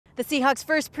The Seahawks'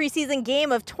 first preseason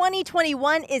game of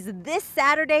 2021 is this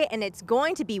Saturday, and it's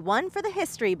going to be one for the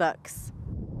history books.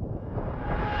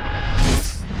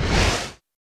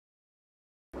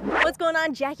 What's going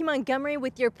on? Jackie Montgomery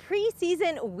with your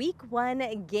preseason Week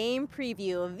 1 game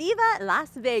preview. Viva Las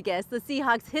Vegas! The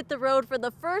Seahawks hit the road for the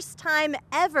first time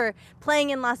ever, playing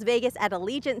in Las Vegas at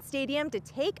Allegiant Stadium to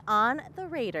take on the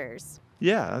Raiders.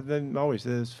 Yeah, then always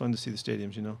it's fun to see the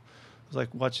stadiums. It was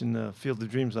like watching Field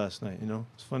of Dreams last night.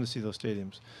 It's fun to see those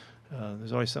stadiums.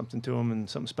 There's always something to them and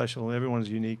something special. Everyone's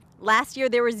unique. Last year,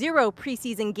 there were 0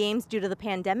 preseason games due to the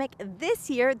pandemic. This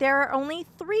year, there are only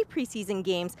 3 preseason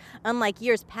games, unlike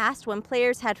years past when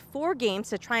players had 4 games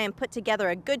to try and put together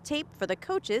a good tape for the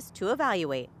coaches to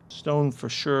evaluate. Stone for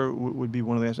sure would be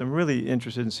one of the guys. I'm really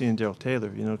interested in seeing Darrell Taylor,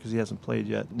 because he hasn't played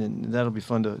yet, and that'll be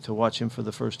fun to watch him for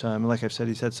the first time. And like I've said,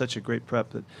 he's had such a great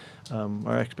prep that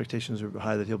our expectations are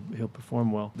high that he'll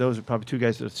perform well. Those are probably 2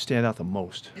 guys that stand out the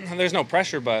most. There's no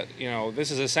pressure, but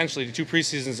this is essentially 2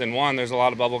 preseasons in one. There's a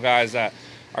lot of bubble guys that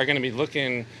are going to be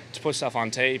looking to put stuff on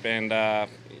tape, and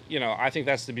I think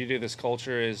that's the beauty of this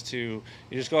culture is you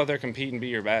just go out there, compete, and be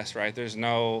your best, right? There's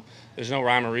no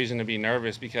rhyme or reason to be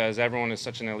nervous because everyone is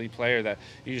such an elite player that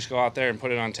you just go out there and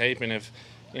put it on tape, and if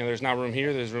there's not room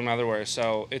here, there's room everywhere.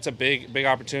 So it's a big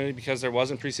opportunity because there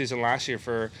wasn't preseason last year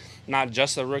for not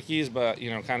just the rookies, but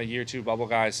kind of year 2 bubble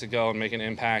guys to go and make an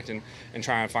impact and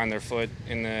try and find their foot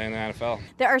in the NFL.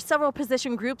 There are several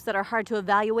position groups that are hard to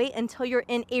evaluate until you're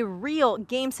in a real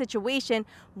game situation,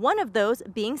 one of those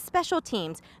being special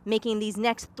teams, making these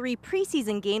next 3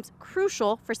 preseason games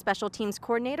crucial for special teams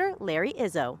coordinator Larry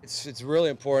Izzo. It's really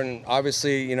important.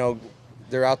 Obviously,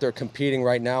 they're out there competing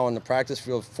right now on the practice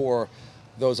field for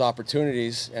those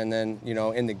opportunities, and then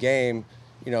in the game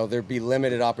there'd be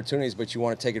limited opportunities, but you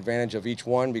want to take advantage of each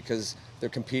one because they're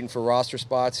competing for roster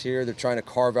spots here. They're trying to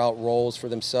carve out roles for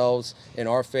themselves in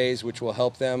our phase, which will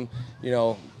help them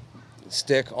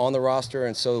stick on the roster.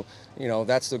 And so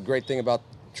that's the great thing about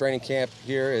training camp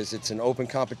here is it's an open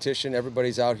competition.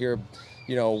 Everybody's out here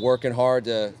working hard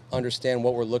to understand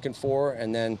what we're looking for,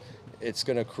 and then it's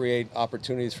going to create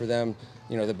opportunities for them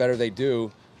the better they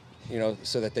do,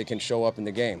 so that they can show up in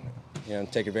the game,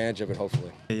 and take advantage of it, hopefully.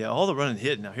 Yeah, all the run and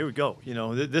hit. Now here we go.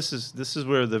 This is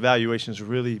where the evaluations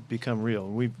really become real.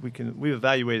 We've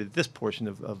evaluated this portion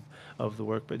of the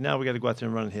work, but now we got to go out there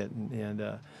and run and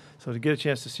hit. So to get a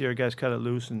chance to see our guys cut it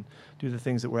loose and do the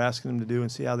things that we're asking them to do, and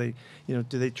see how they, do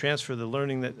they transfer the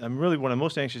learning that what I'm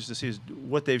most anxious to see is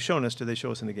what they've shown us. Do they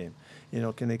show us in the game?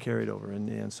 Can they carry it over?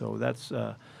 And so that's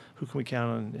who can we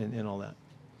count on and all that.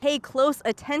 Pay close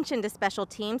attention to special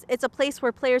teams. It's a place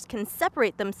where players can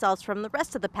separate themselves from the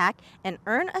rest of the pack and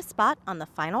earn a spot on the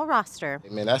final roster.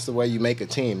 Man, that's the way you make a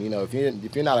team.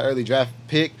 If you're not an early draft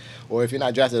pick or if you're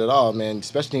not drafted at all, man,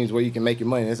 special teams where you can make your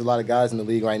money. There's a lot of guys in the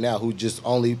league right now who just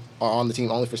only are on the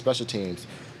team only for special teams.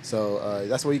 So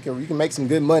that's where you can make some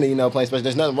good money, playing special.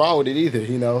 There's nothing wrong with it either,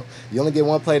 You only get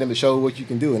one play to show what you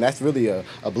can do, and that's really a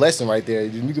blessing right there.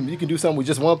 You can do something with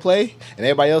just one play, and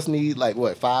everybody else need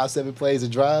 5, 7 plays to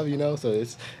drive, So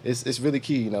it's really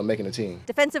key, making a team.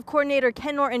 Defensive coordinator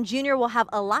Ken Norton Jr. will have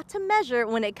a lot to measure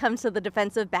when it comes to the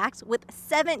defensive backs. With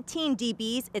 17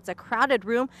 DBs, it's a crowded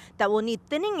room that will need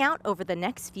thinning out over the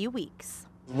next few weeks.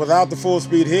 Without the full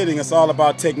speed hitting, it's all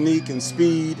about technique and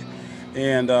speed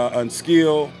and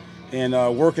skill and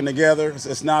working together.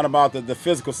 It's not about the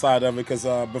physical side of it, because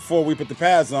before we put the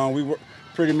pads on, we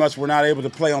were not able to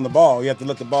play on the ball. You have to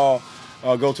let the ball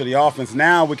go to the offense.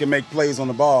 Now we can make plays on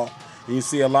the ball, and you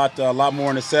see a lot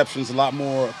more interceptions, a lot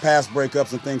more pass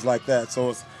breakups and things like that. So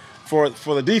it's, for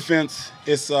the defense,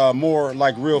 it's more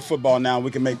like real football now.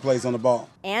 We can make plays on the ball.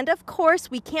 And of course,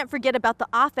 we can't forget about the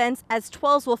offense, as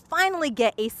 12s will finally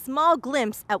get a small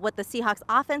glimpse at what the Seahawks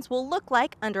offense will look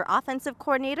like under offensive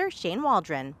coordinator Shane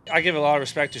Waldron. I give a lot of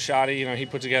respect to Shoddy. He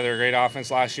put together a great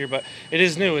offense last year, but it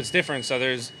is new, it's different. So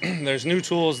there's new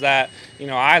tools that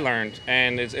I learned,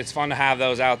 and it's fun to have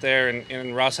those out there.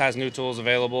 And Russ has new tools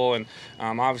available, and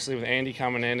obviously with Andy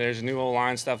coming in, there's new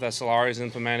O-line stuff that Solari's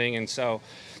implementing, and so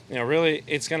really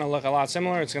it's going to look a lot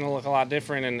similar. It's going to look a lot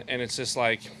different, and it's just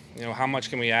like, how much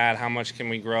can we add? How much can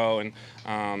we grow? And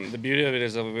the beauty of it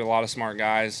is there'll be a lot of smart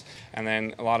guys, and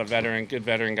then a lot of good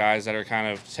veteran guys that are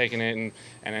kind of taking it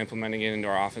and implementing it into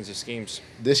our offensive schemes.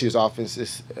 This year's offense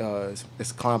is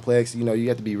complex. You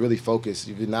have to be really focused.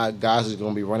 If you're not, guys are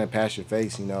going to be running past your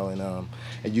face. And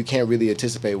you can't really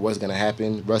anticipate what's going to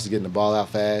happen. Russ is getting the ball out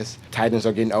fast. Tight ends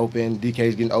are getting open.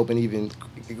 DK's getting open. Even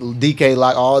DK,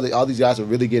 all these guys are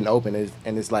really getting open,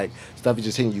 and it's like stuff is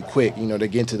just hitting you quick. They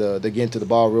get into the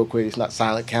ball real quick. It's not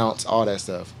silent counts, all that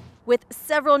stuff. With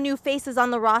several new faces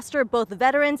on the roster, both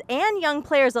veterans and young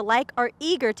players alike are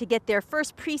eager to get their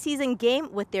first preseason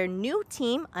game with their new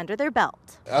team under their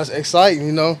belt. That's exciting,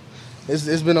 you know.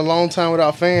 It's been a long time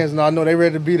without fans, and I know they're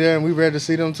ready to be there, and we're ready to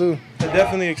see them too. I'm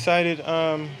definitely excited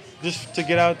just to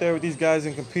get out there with these guys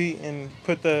and compete and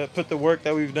put the work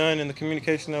that we've done and the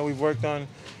communication that we've worked on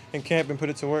in camp and put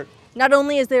it to work. Not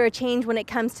only is there a change when it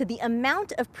comes to the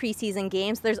amount of preseason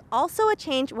games, there's also a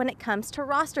change when it comes to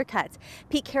roster cuts.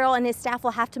 Pete Carroll and his staff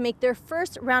will have to make their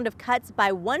first round of cuts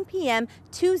by 1 p.m.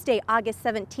 Tuesday, August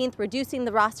 17th, reducing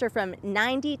the roster from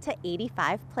 90 to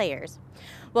 85 players.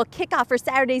 Well, kickoff for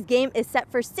Saturday's game is set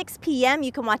for 6 p.m.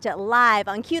 You can watch it live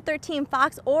on Q13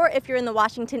 Fox, or if you're in the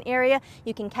Washington area,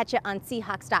 you can catch it on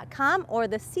Seahawks.com or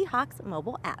the Seahawks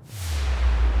mobile app.